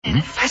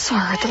I saw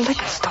her at the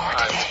liquor store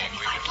today.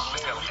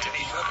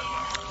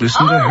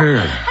 Listen to her.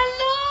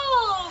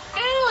 Hello,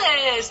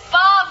 Phyllis.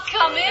 Bob,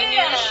 come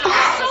in.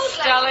 So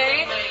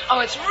Stelly. Oh,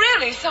 it's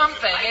really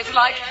something. It's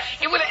like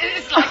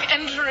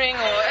entering,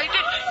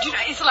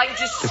 it's like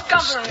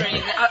discovering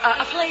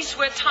a place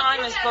where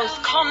time is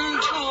both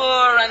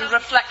contour and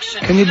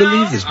reflection. Can you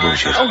believe this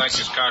bullshit? I like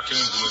his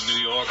cartoons in the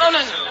New York. Oh, no.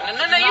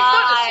 You've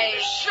got to see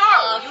it.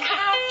 Sure, you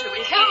have to.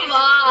 Come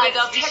on,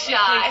 don't be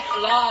shy.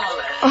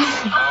 Flawless.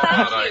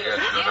 How about I get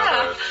you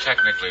another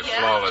technically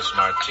flawless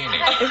martini?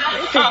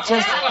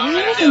 Just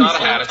It's not a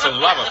hat, it's a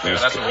love affair.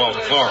 That's what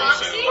Walter Flora would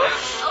say.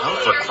 Oh,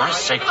 for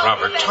Christ's sake,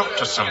 Robert, talk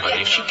to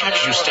somebody. If she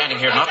catches you standing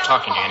here not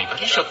talking to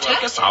anybody, she'll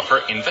take us off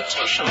her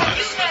invitation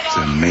list. It's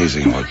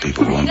amazing what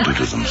people won't do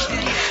to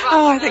themselves.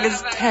 Oh, I think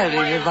it's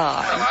terribly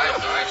divine.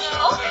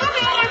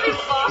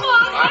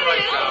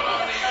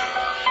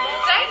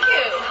 Thank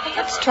you.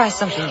 Let's try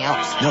something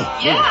else. No.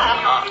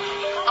 Yeah.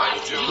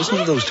 Listen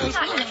to those two.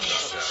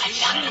 I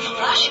found it in the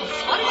washing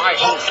floor.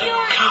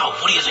 Holy cow,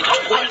 what do you think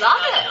it's worth? I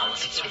love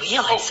it. It's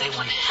real, I'd say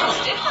one hell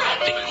of it.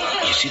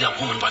 You see that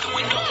woman by the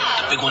window?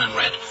 The big one in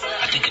red?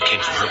 I think it came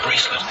from her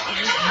bracelet.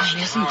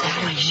 Isn't that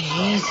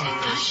amazing?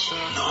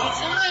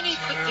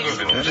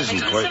 That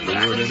isn't quite the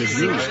word I'd have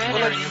used.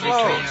 Well, it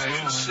flows. You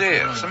can see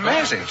it. It's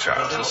amazing,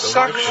 Charles. The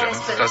suction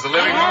does the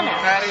living room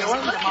patio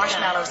wonderful.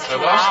 I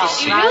lost the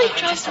seat. It really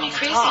drives me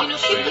crazy. You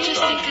know, people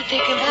just think that they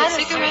can put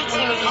cigarettes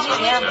in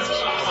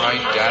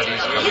Right,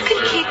 Daddy's coming You can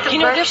through. keep the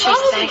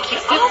Berkshires, thank you.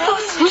 All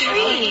those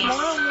trees.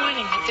 Tomorrow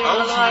morning, there Oh,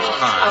 are a lot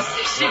of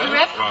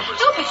cigarette.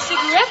 No, but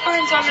cigarette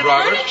burns on the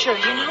Robert? furniture,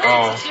 you know?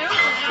 Oh. It's a terrible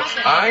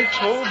hazard. I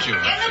told you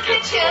not to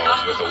get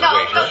involved with a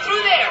waiter.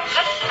 through there.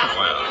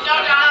 Well, No,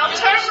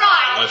 turn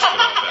right. let's go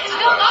with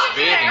that.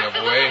 Speaking of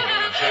waiting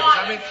on tables,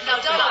 I mean,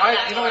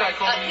 you know what I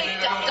call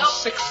the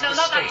sixth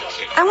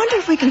estate. I wonder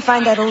if we can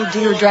find that old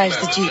dear who drives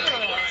the Jeep.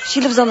 She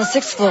lives on the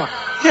 6th floor.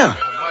 Yeah.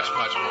 Much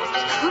more.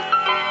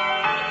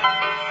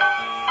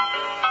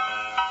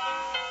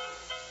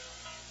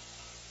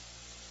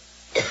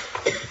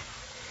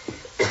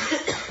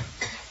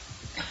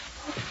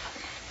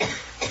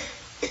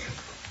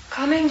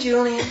 Come in,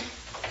 Julian.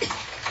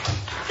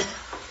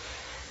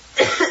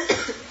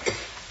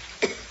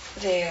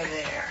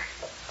 There.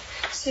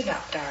 Sit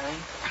up,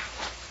 darling.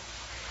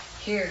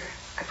 Here,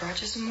 I brought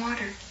you some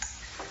water.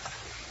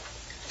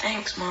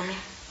 Thanks, Mommy.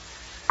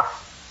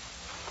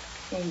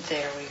 And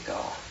there we go.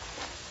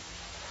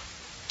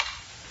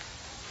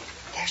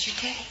 There's your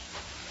day.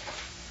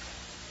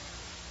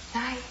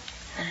 Night.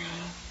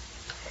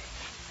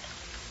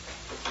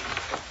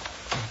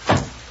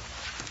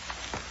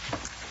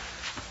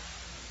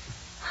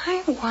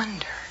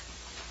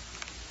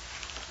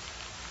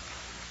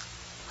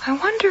 I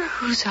wonder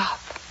who's up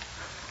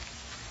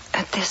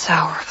at this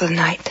hour of the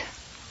night.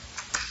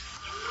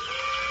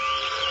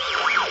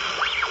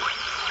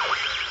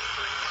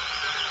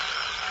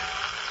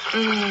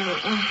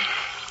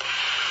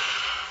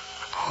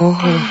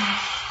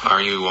 Oh.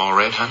 Are you all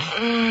right,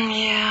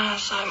 honey?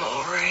 Yes, I'm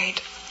all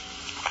right.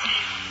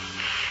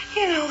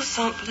 You know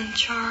something,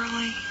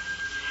 Charlie?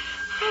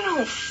 I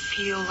don't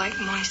feel like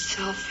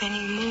myself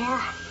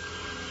anymore.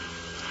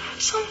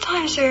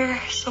 Sometimes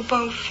there's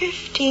about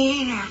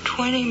 15 or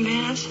 20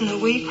 minutes in the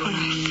week when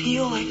I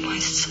feel like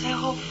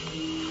myself.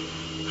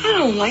 I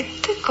don't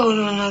like to go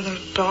to another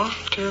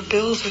doctor.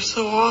 Bills are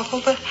so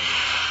awful, but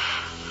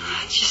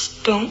I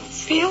just don't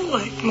feel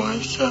like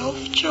myself,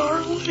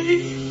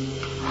 Charlie.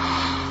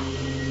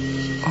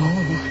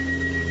 Oh.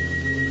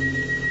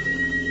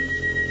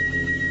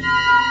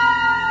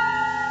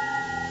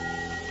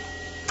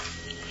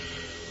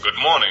 Good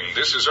morning.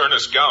 This is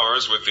Ernest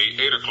Gowers with the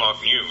 8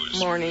 o'clock news.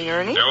 Morning,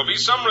 Ernie. There will be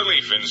some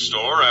relief in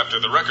store after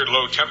the record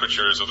low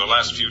temperatures of the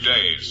last few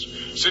days.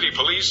 City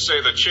police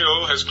say the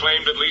chill has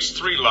claimed at least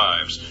 3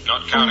 lives,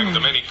 not counting the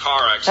many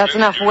car accidents. That's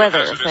enough due to weather,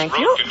 hazardous thank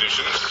road you.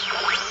 Conditions.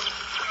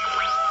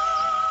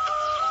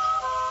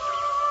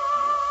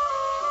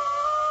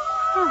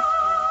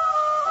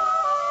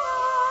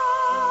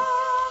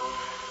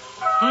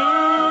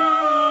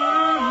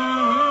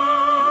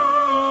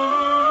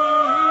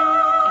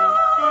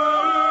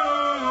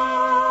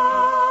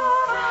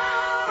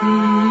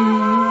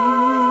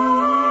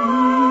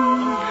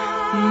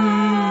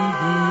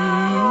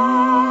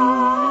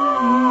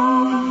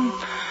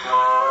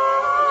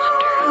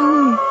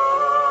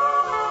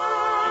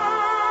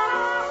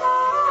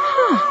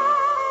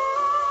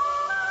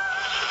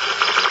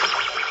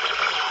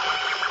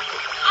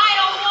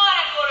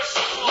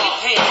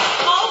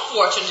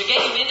 To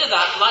get you into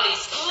that bloody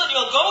school, and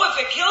you'll go if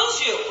it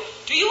kills you.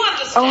 Do you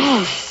understand?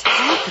 Oh,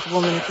 stop it,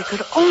 woman, if you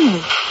could only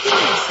hear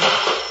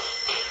yourself.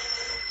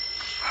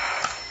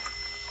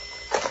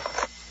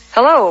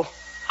 Hello.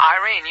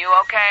 Irene, you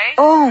okay?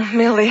 Oh,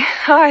 Millie.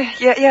 Hi.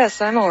 Yes,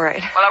 I'm all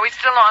right. Well, are we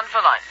still on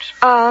for lunch?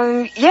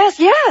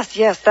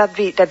 Yes, that'd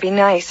be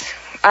nice.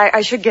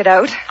 I should get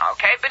out.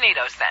 Okay,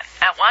 Benito's then.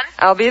 At 1?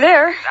 I'll be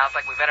there. Sounds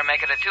like we better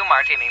make it a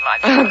 2-martini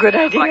lunch. Oh, good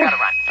idea. Well, I gotta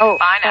run. Oh,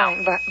 bye now.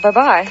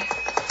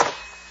 Bye-bye.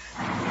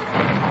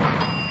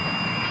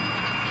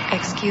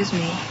 Excuse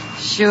me,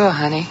 Sure,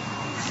 honey.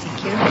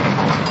 Thank you.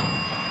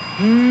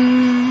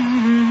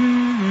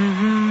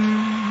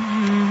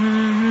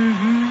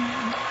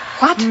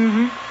 What?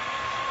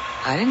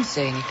 I didn't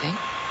say anything.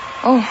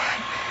 Oh,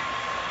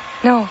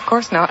 no, of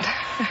course not.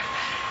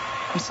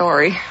 I'm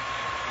sorry.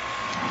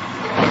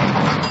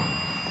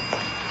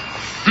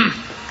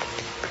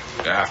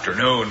 Good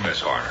afternoon, Miss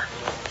Horner.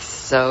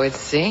 So it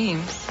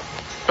seems.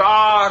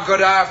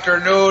 Good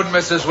afternoon,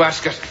 Mrs.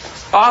 Westcott.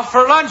 Off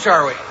for lunch,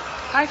 are we?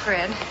 Hi,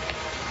 Fred.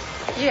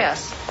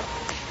 Yes.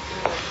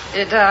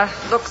 It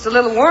looks a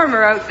little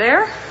warmer out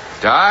there.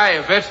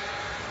 A bit.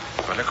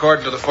 But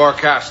according to the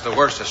forecast, the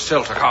worst is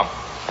still to come.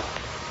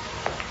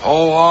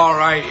 Oh, all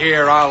right,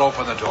 here. I'll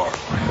open the door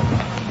for you.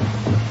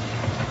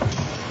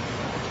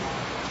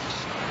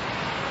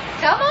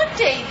 Come on,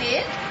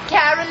 David.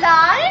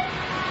 Caroline.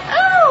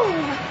 Oh,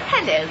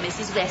 hello,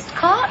 Mrs.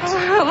 Westcott.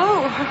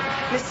 Hello,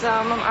 Miss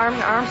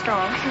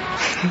Armstrong.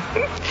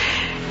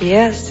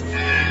 Yes.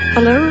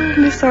 Hello,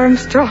 Miss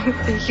Armstrong,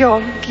 the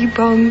yonky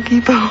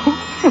bonky bone.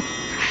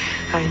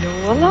 I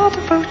know a lot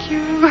about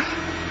you.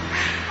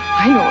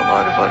 I know a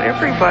lot about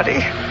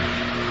everybody.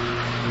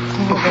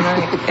 More than I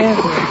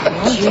ever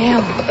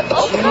Jim.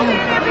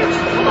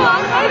 Come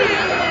on, right in.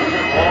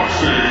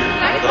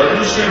 Have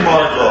you seen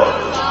my car?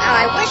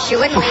 I wish you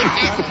wouldn't leave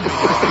that.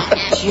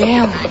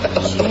 Jim.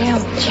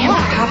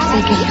 Perhaps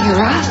they can hear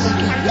us.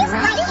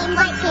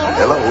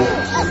 Hello.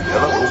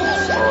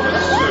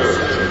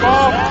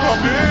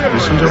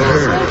 Listen to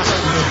her.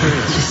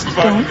 Just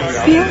don't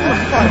feel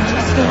like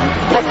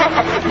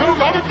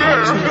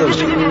Listen to those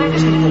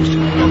two.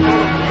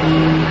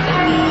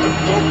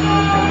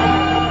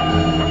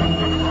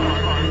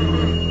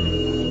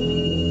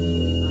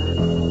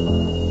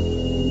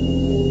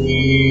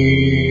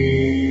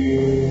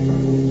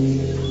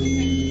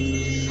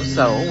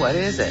 So, what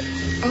is it?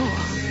 Oh,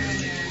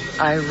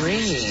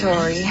 Irene.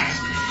 sorry.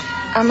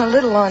 I'm a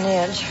little on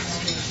edge.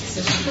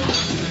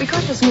 We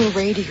got this new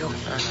radio.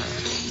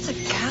 It's a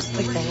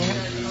ghastly thing.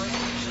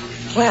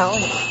 Well,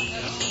 it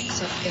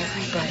picks up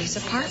everybody's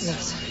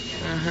apartments.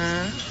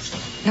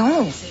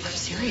 No, I'm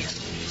serious.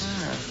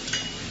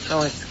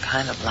 So it's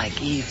kind of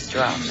like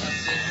eavesdropping.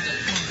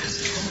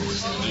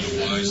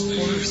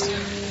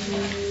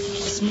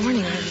 This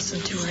morning I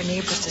listened to our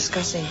neighbors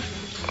discussing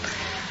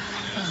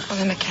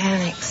the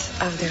mechanics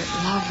of their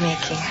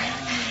lovemaking.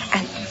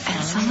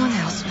 And someone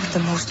else with the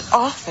most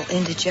awful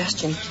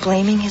indigestion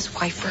blaming his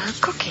wife for her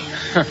cooking.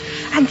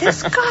 And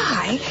this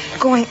guy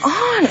going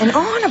on and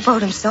on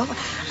about himself.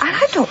 And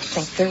I don't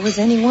think there was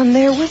anyone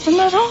there with him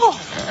at all.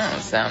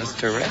 Sounds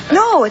terrific.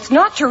 No, it's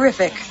not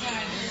terrific.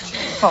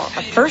 Well,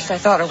 at first I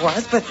thought it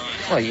was, but...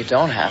 Well, you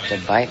don't have to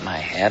bite my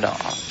head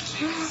off.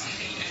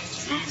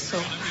 It's also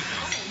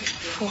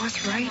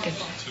forthright and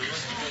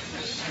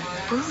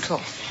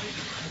brutal.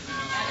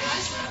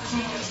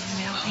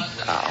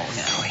 Oh,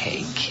 no,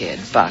 hey, kid,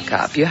 buck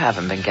up. You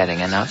haven't been getting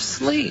enough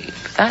sleep.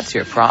 That's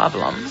your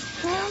problem.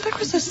 Well, there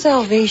was a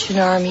Salvation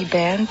Army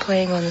band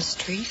playing on the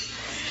street.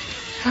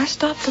 And I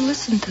stopped to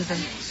listen to them.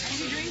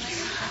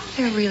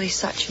 They're really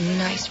such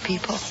nice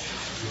people.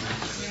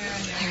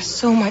 They're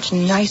so much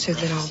nicer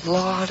than a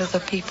lot of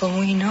the people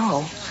we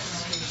know.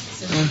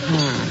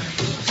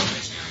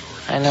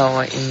 I know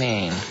what you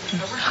mean.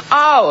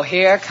 Oh,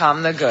 here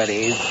come the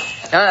goodies.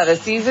 No, the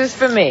Caesar's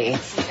for me,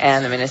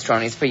 and the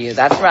minestrone's for you.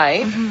 That's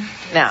right.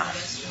 Now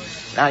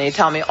you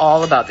tell me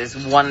all about this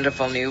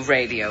wonderful new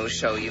radio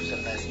show you've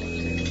been listening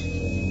to.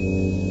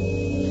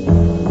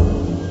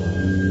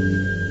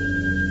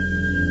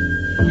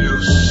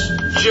 You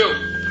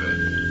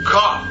stupid,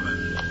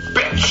 common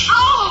bitch.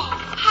 Oh,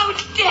 how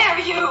dare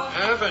you!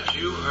 Haven't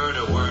you heard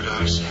a word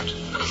I said?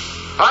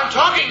 I'm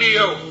talking to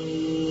you.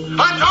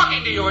 I'm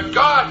talking to you, and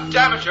God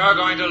damn it, you're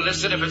going to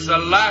listen if it's the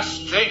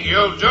last thing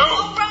you do.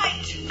 All right.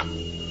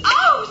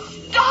 Oh,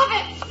 stop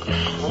it!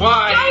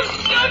 Whine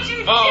Don't you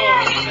and moan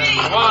dare me!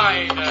 and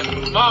whine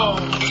and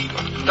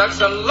moan. That's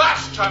the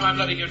last time I'm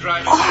letting you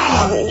drive me.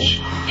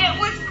 It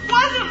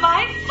wasn't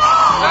my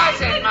fault.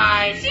 Wasn't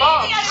my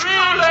fault. 3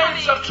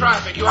 lanes of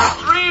traffic. You have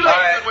 3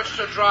 lanes in which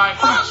to drive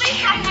Well, at fast.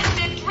 least I hadn't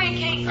been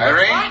drinking.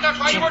 Irene, that's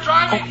why you were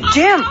driving.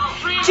 Jim!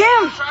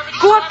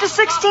 Go up to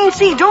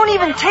 16C. Don't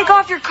even take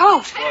off your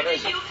coat.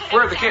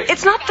 Where are the kids?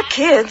 It's not the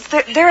kids.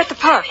 They're at the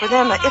park with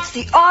Emma. It's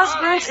the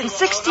Osborns in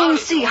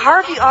 16C.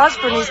 Harvey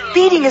Osborn is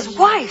beating his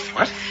wife.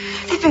 What?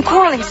 They've been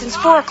quarreling since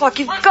 4 o'clock.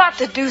 You've got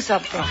to do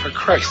something. Oh, for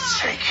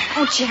Christ's sake.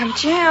 Oh, Jim.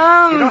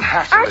 You don't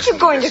have to Aren't listen you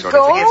going to this to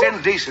sort of go? thing. It's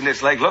indecent.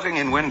 It's like looking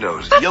in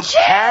windows. But You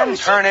Jim, can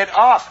turn it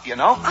off, you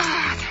know?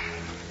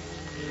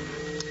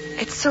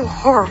 It's so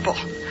horrible.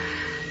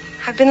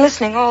 I've been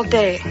listening all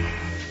day.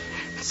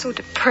 It's so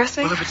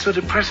depressing. Well, if it's so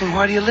depressing,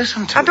 why do you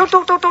listen to it?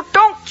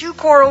 Don't you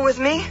quarrel with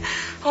me.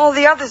 All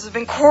the others have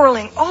been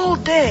quarreling all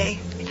day.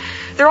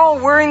 They're all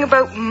worrying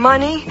about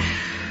money.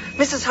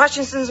 Mrs.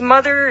 Hutchinson's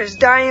mother is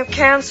dying of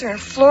cancer in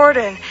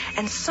Florida,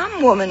 and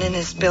some woman in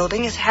this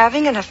building is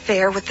having an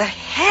affair with the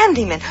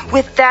handyman,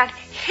 with that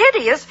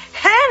hideous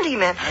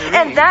handyman. Irene.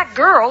 And that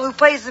girl who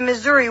plays the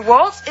Missouri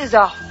Waltz is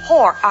a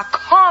whore, a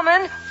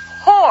common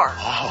whore.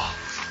 Oh.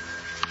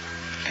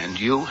 And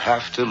you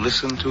have to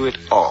listen to it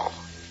all.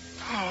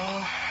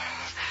 Oh,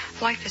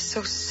 life is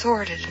so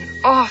sordid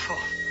and awful.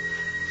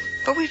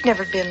 But we've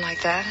never been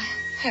like that,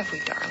 have we,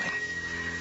 darling?